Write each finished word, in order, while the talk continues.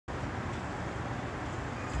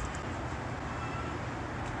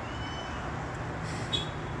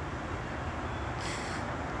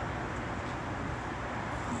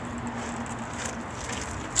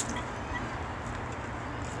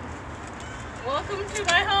Welcome to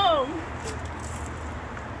my home.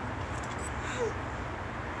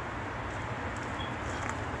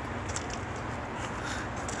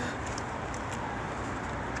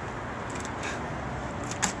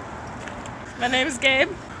 My name is Gabe,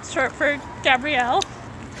 short for Gabrielle.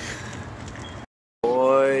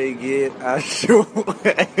 Boy, get out your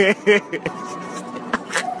way.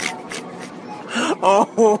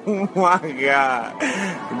 Oh my god.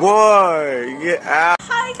 Boy, get out.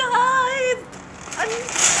 Hi guys! I'm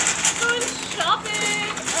going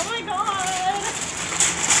shopping! Oh my god!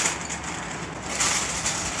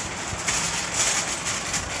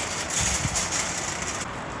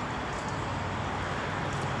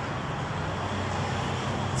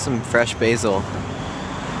 Some fresh basil.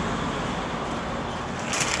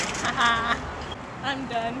 Haha. I'm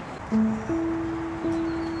done.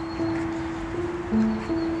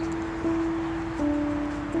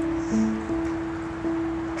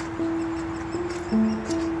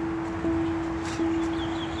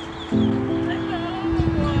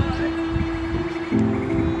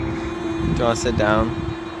 Do you want to sit down?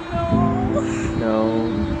 No. No.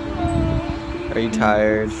 Are you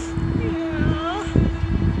tired? Yeah.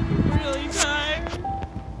 Really tired.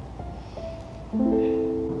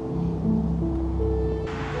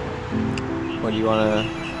 What do you wanna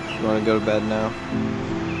go to bed now?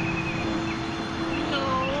 No.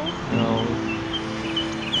 No.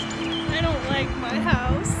 I don't like my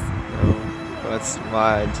house. No. That's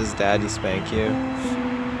why. Does Daddy spank you?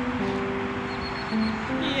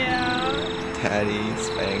 Yeah. Daddy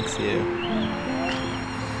spanks you.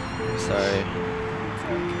 I'm sorry. It's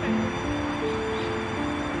okay.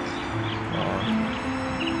 Aw.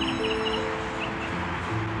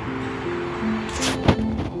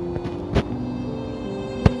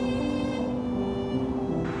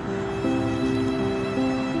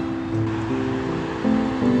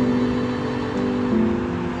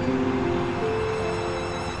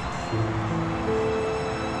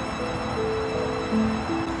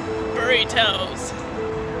 Burritos.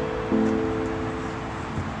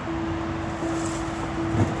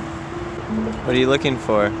 What are you looking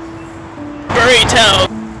for? Burrito.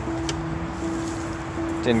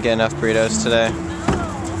 Didn't get enough burritos today.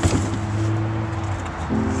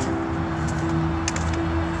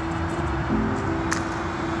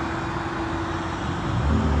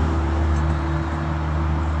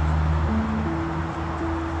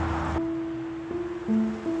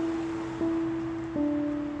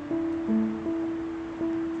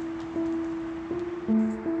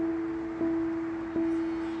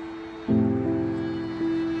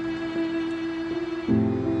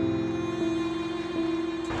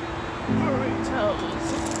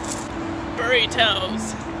 Burritos.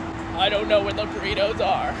 I don't know where the burritos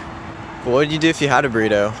are. What would you do if you had a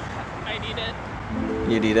burrito? I'd eat it.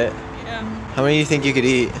 You'd eat it? Yeah. How many do you think you could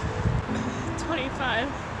eat? 25.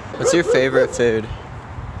 What's your favorite food?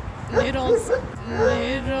 Noodles.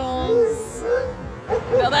 Noodles.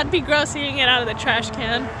 No, that'd be gross eating it out of the trash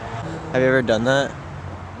can. Have you ever done that?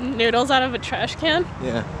 Noodles out of a trash can?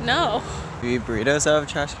 Yeah. No. Do you eat burritos out of a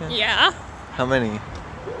trash can? Yeah. How many?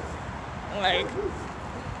 Like,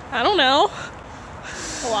 I don't know.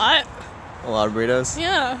 A lot. A lot of burritos?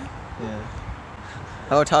 Yeah. Yeah.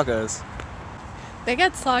 How about tacos? They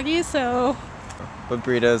get soggy, so. With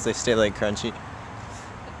burritos, they stay like crunchy.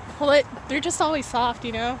 Well, they're just always soft,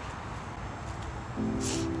 you know? I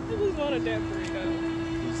just want a damn burrito.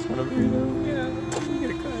 You just want a burrito? Yeah. I'm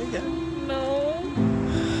gonna cry again. No.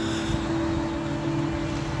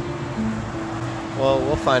 Well,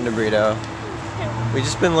 we'll find a burrito. Okay. We've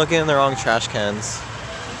just been looking in the wrong trash cans.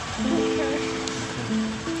 Okay.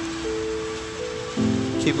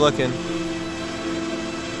 Keep looking.